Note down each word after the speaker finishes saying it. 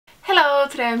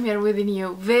today I'm here with a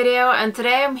new video, and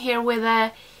today I'm here with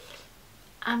a...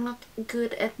 I'm not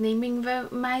good at naming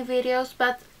my videos,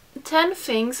 but 10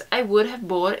 things I would have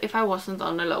bought if I wasn't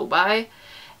on a low buy.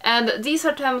 And these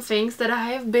are 10 things that I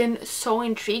have been so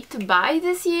intrigued to buy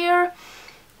this year,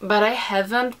 but I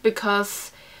haven't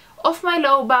because of my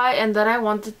low buy, and that I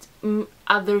wanted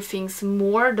other things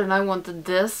more than I wanted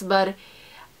this. But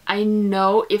I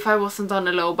know if I wasn't on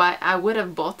a low buy I would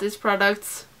have bought these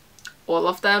products, all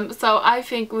of them. So I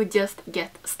think we just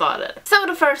get started. So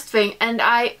the first thing, and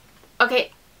I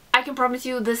can promise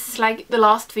you this is like the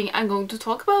last thing I'm going to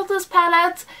talk about this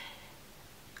palette.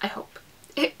 I hope.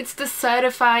 It's the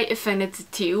Certified Affinity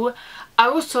 2. I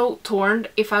was so torn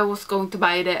if I was going to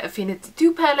buy the Affinity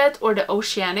 2 palette or the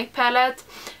Oceanic palette,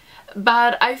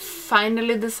 but I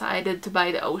finally decided to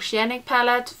buy the Oceanic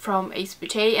palette from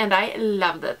HBK, and I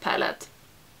love that palette.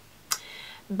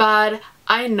 But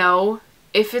I know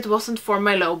if it wasn't for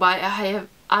my low buy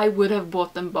I would have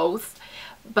bought them both,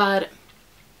 but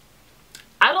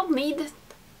I don't need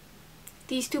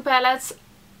these two palettes.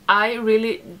 I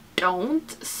really don't,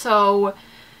 so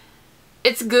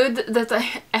it's good that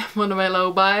I am on my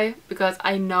low buy because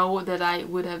I know that I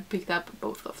would have picked up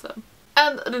both of them.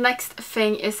 And the next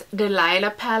thing is the Lila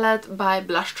palette by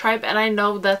Blush Tribe, and I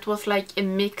know that was like a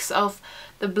mix of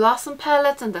the Blossom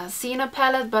palette and the Hasina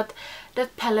palette, but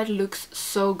that palette looks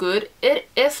so good. It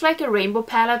is like a rainbow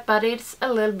palette, but it's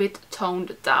a little bit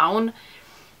toned down.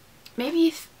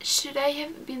 Maybe should I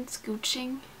have been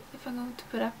scooching? If I'm going to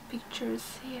put up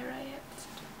pictures here, I have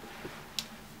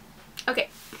to... Okay,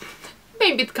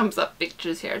 maybe it comes up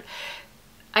pictures here.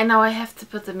 I know I have to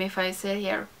put them if I sit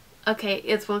here. Okay,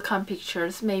 it will come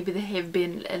pictures. Maybe they have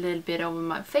been a little bit over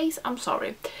my face. I'm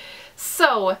sorry.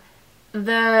 So,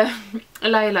 the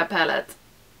Lila palette.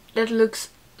 That looks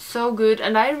so good,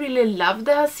 and I really love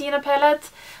the Hasina palette.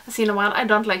 Hasina one. I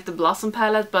don't like the Blossom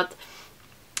palette, but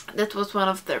that was one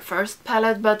of their first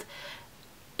palette. But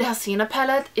the Hasina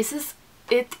palette is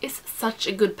such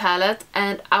a good palette,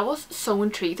 and I was so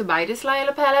intrigued to buy this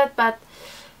Lila palette, but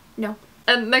no.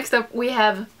 And next up we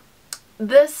have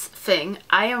this thing.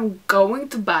 I am going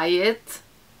to buy it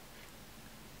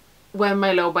when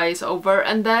my low buy is over,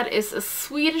 and that is a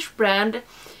Swedish brand.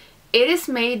 It is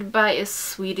made by a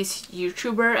Swedish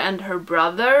YouTuber and her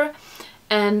brother,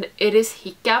 and it is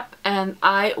Hiccup, and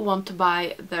I want to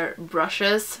buy their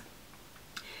brushes.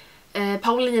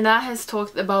 Paulina has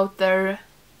talked about their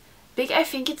big, I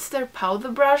think it's their powder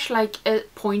brush, like a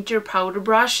pointer powder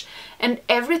brush, and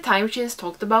every time she has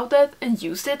talked about it and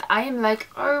used it I am like,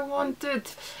 I want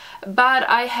it. But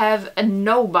I have a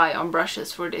no buy on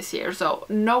brushes for this year, so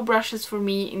no brushes for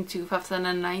me in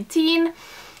 2019.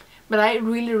 But I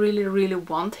really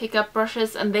want Hiccup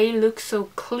brushes, and they look so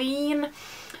clean.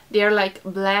 They're like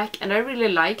black, and I really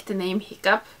like the name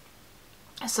Hiccup.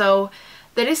 So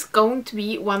that is going to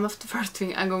be one of the first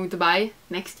things I'm going to buy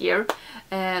next year.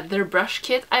 Their brush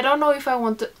kit. I don't know if I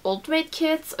want the ultimate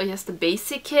kits or just the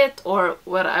basic kit or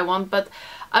what I want, but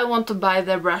I want to buy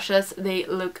their brushes. They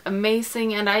look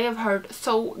amazing, and I have heard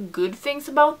so good things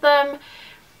about them.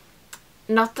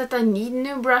 Not that I need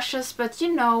new brushes, but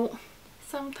you know,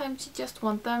 sometimes you just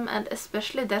want them, and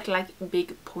especially that like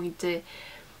big pointy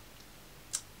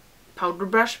powder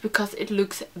brush because it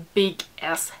looks big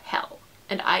as hell.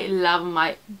 And I love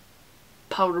my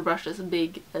powder brushes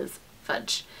big as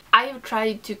fudge. I have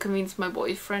tried to convince my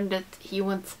boyfriend that he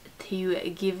wants to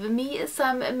give me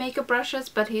some makeup brushes,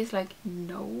 but he's like,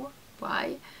 no,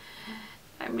 why?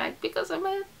 I'm like, because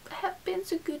I have been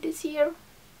so good this year.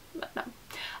 But no,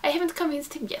 I haven't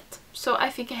convinced him yet, so I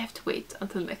think I have to wait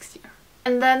until next year.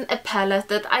 And then a palette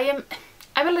that I'm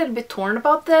a little bit torn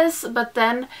about this, but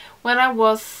then when I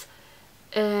was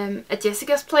at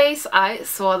Jessica's place I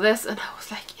saw this and I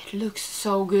was like, it looks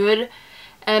so good,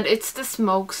 and it's the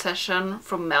Smoke Session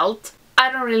from Melt.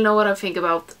 I don't really know what I think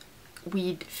about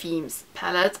weed themes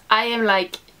palette. I am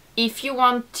like, if you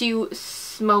want to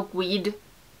smoke weed,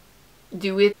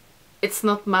 do it. It's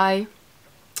not my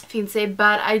thing,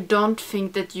 but I don't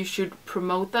think that you should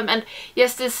promote them. And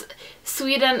yes, this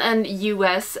Sweden and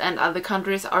US and other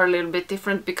countries are a little bit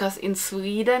different, because in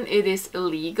Sweden it is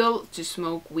illegal to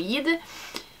smoke weed.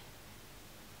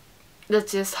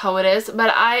 That's just how it is.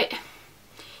 But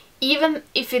even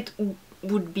if it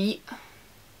would be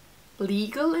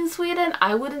legal in Sweden,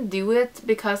 I wouldn't do it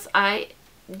because I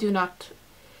do not...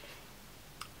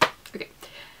 Okay.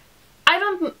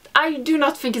 I do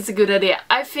not think it's a good idea.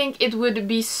 I think it would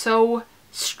be so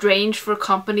strange for a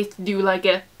company to do like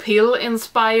a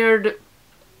pill-inspired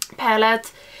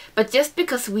palette, but just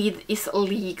because weed is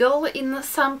illegal in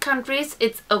some countries,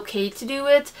 it's okay to do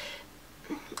it.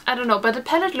 I don't know, but the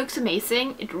palette looks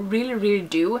amazing. It really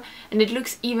do, and it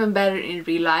looks even better in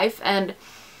real life. And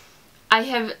I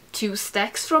have 2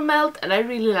 stacks from Melt and I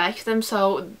really like them,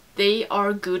 so they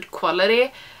are good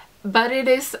quality. But it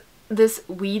is this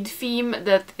weed theme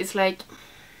that is like...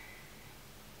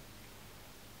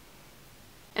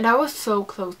 And I was so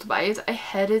close to buy it. I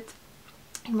had it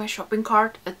in my shopping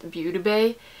cart at the Beauty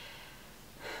Bay.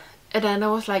 And then I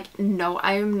was like, no,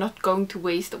 I am not going to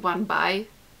waste one buy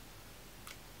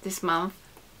this month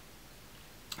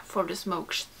for the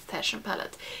Smoke Session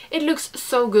palette. It looks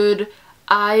so good.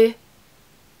 I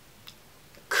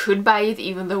could buy it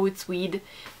even though it's weed.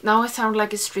 Now I sound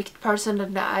like a strict person,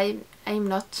 and I'm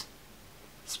not.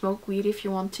 Smoke weed if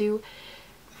you want to.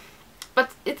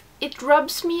 But it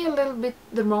rubs me a little bit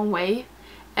the wrong way,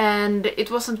 and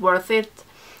it wasn't worth it.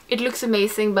 It looks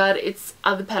amazing, but it's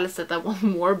other palettes that I want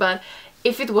more. But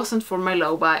if it wasn't for my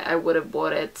low buy, I would have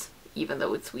bought it, even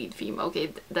though it's weed theme.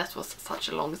 Okay, that was such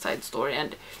a long side story,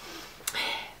 and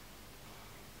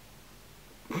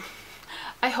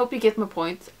I hope you get my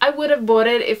point. I would have bought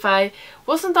it if I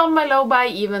wasn't on my low buy,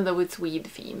 even though it's weed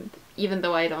themed. Even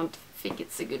though I don't think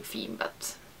it's a good theme,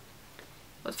 but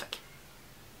what the fuck.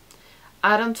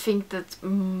 I don't think that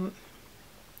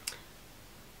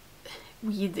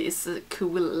weed is a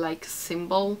cool like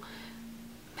symbol.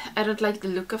 I don't like the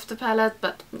look of the palette,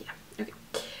 but yeah, okay.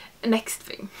 Next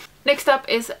thing. Next up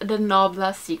is the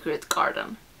Nabla Secret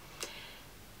Garden.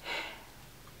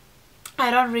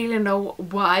 I don't really know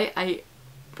why I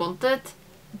want it,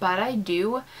 but I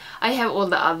do. I have all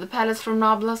the other palettes from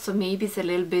Nabla, so maybe it's a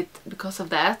little bit because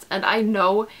of that. And I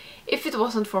know if it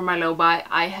wasn't for my low buy,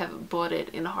 I have bought it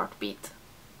in a heartbeat.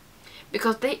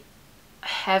 Because they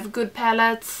have good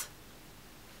palettes.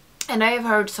 And I have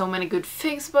heard so many good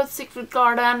things about Secret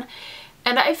Garden.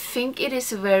 And I think it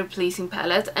is a very pleasing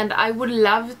palette. And I would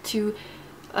love to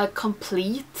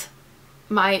complete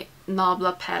my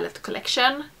Nabla palette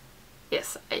collection.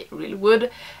 Yes, I really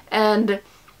would. And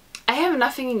I have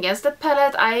nothing against that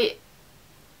palette.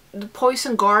 The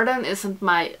Poison Garden isn't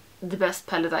the best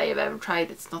palette I have ever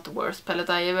tried. It's not the worst palette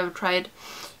I have ever tried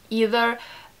either.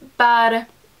 But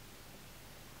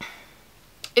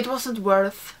it wasn't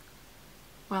worth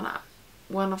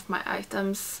one of my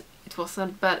items. It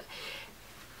wasn't, but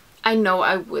I know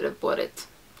I would have bought it.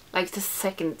 Like the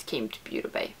second it came to Beauty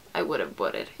Bay, I would have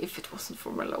bought it if it wasn't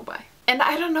for my low buy. And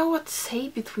I don't know what to say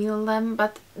between them,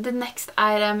 but the next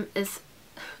item is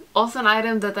also an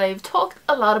item that I've talked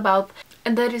a lot about,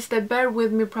 and that is the Bear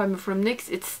With Me primer from NYX.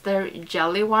 It's their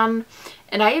jelly one,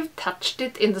 and I have touched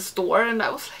it in the store and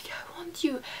I was like, I want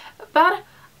you, but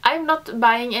I'm not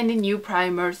buying any new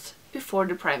primers before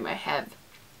the primer I have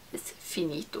is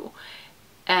finito,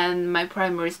 and my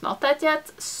primer is not that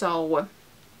yet, so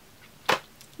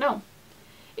no.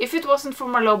 If it wasn't for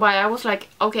my low buy, I was like,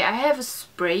 okay, I have a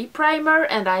spray primer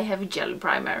and I have a gel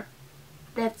primer.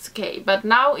 That's okay. But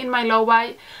now in my low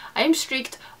buy, I am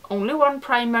strict, only one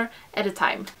primer at a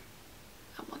time.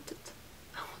 I want it.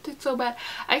 I want it so bad.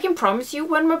 I can promise you,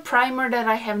 when my primer that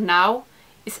I have now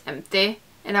is empty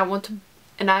and I'm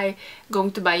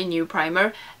going to buy a new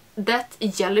primer, that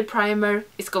jelly primer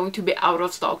is going to be out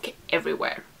of stock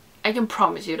everywhere. I can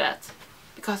promise you that,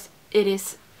 because it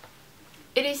is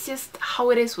just how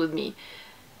it is with me.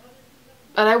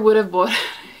 But I would have bought it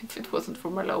if it wasn't for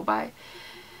my low buy.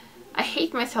 I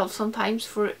hate myself sometimes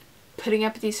for putting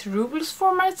up these rules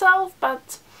for myself,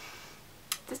 but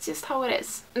that's just how it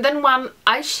is. And then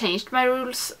I changed my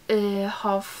rules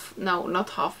not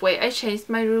halfway. I changed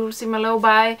my rules in my low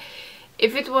buy.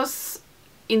 If it was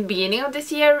in the beginning of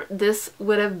this year, this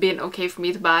would have been okay for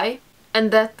me to buy.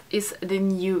 And that is the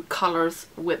new colors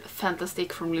with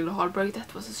Fantastic from Linda Hallberg.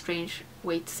 That was a strange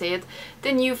way to say it.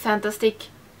 The new Fantastic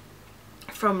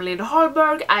from Linda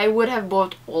Hallberg. I would have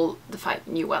bought all the 5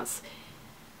 new ones,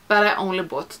 but I only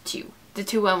bought 2. The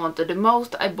 2 I wanted the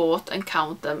most, I bought and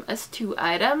count them as 2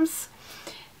 items.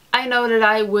 I know that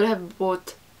I would have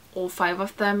bought all 5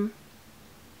 of them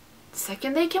the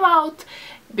second they came out,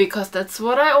 because that's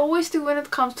what I always do when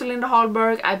it comes to Linda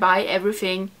Hallberg. I buy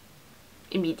everything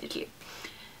immediately.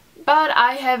 But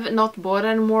I have not bought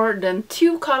any more than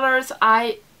 2 colors.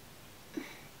 I'm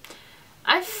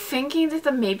thinking that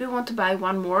I maybe want to buy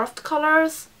 1 more of the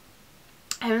colors.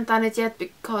 I haven't done it yet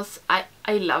because I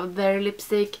love their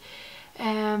lipstick.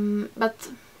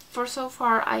 But for so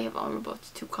far I have only bought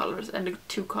 2 colors, and the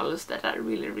 2 colors that I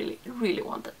really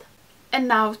wanted. And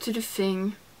now to the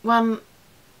thing, one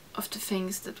of the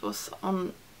things that was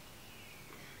on,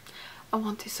 I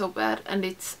want it so bad, and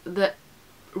it's the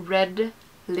red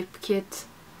lip kit.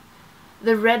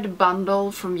 The red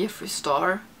bundle from Jeffree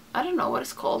Star. I don't know what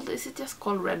it's called. Is it just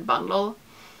called red bundle?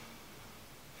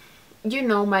 you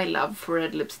know my love for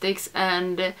red lipsticks,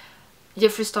 and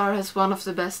Jeffree Star has one of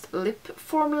the best lip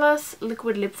formulas,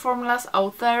 liquid lip formulas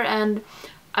out there, and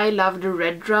I love the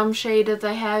red drum shade that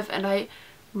I have, and I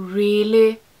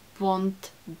really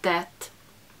want that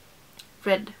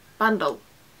red bundle.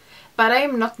 But I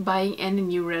am not buying any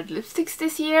new red lipsticks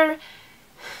this year.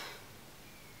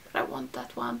 But I want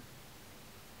that one.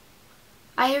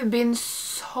 I have been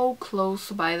so close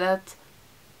to buy that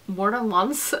more than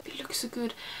once. It looks so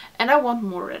good. And I want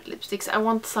more red lipsticks. I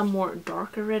want some more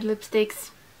darker red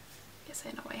lipsticks. Yes,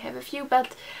 I know I have a few,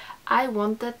 but I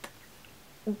want that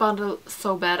bundle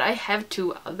so bad. I have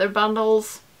two other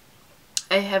bundles.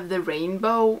 I have the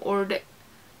rainbow or the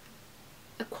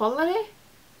Equality?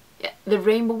 Yeah, the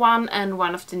rainbow one and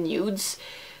one of the nudes.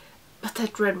 But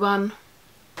that red one,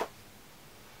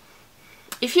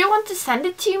 if you want to send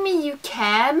it to me, you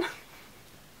can.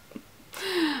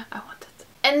 I want it.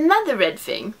 Another red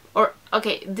thing, or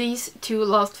okay, these two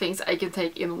last things I can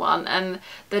take in one, and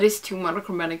that is two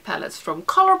monochromatic palettes from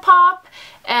Colourpop,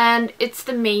 and it's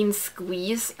the main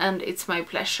squeeze, and it's my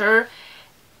pleasure.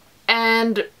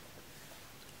 And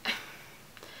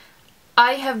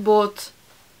I have bought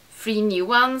 3 new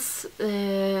ones,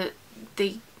 the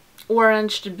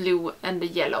orange, the blue and the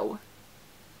yellow.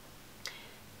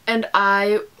 And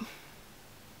I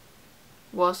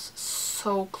was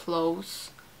so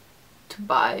close to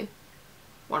buy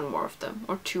one more of them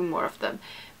or 2 more of them,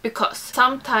 because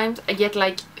sometimes I get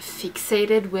like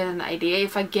fixated with an idea.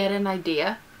 If I get an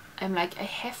idea, I'm like, I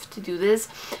have to do this.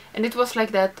 And it was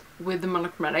like that with the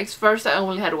monochromatics. First I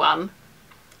only had one,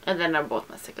 and then I bought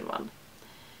my second one.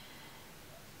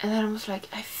 And then I was like,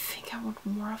 I think I want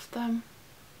more of them.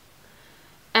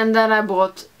 And then I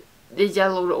bought the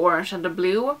yellow, the orange and the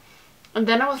blue. And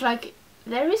then I was like,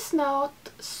 there is not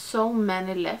so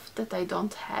many left that I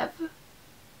don't have.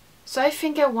 So I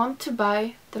think I want to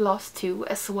buy the last 2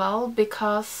 as well,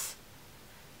 because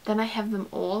then I have them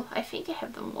all. I think I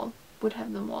have them all. Would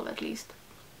have them all at least.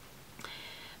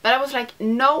 But I was like,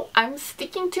 no, I'm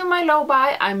sticking to my low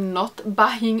buy. I'm not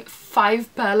buying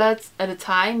 5 palettes at a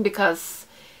time, because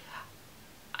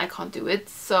I can't do it.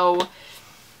 So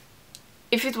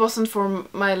if it wasn't for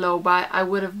my low buy, I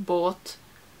would have bought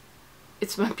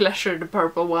It's My Pleasure, the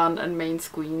purple one, and Main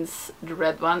Squeeze, the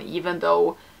red one, even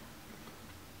though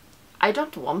I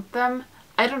don't want them.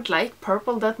 I don't like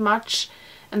purple that much,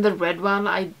 and the red one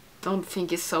I don't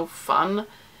think is so fun.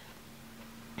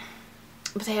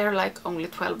 But they are like only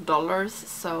 $12,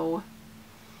 so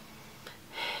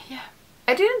yeah.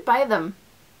 I didn't buy them,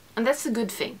 and that's a good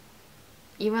thing.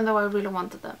 Even though I really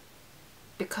wanted them,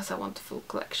 because I want the full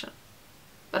collection.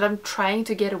 But I'm trying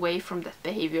to get away from that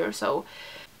behavior, so...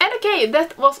 And okay,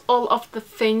 that was all of the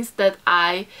things that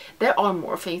there are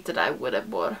more things that I would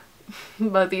have bought.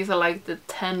 But these are like the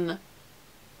 10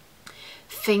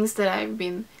 things that I've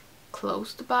been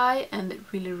close to buy and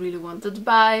really wanted to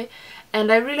buy.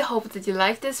 And I really hope that you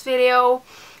like this video.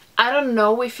 I don't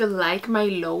know if you like my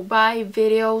low buy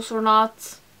videos or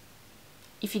not.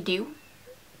 If you do,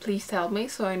 please tell me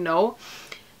so I know.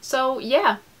 So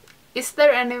yeah, is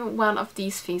there any one of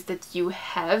these things that you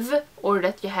have or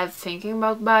that you have thinking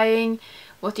about buying?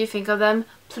 What do you think of them?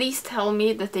 Please tell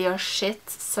me that they are shit,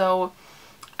 so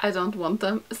I don't want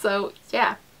them. So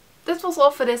yeah, that was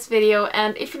all for this video,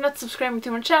 and if you're not subscribing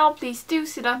to my channel, please do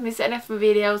so you don't miss any of my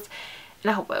videos,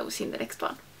 and I hope I will see you in the next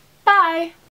one. Bye!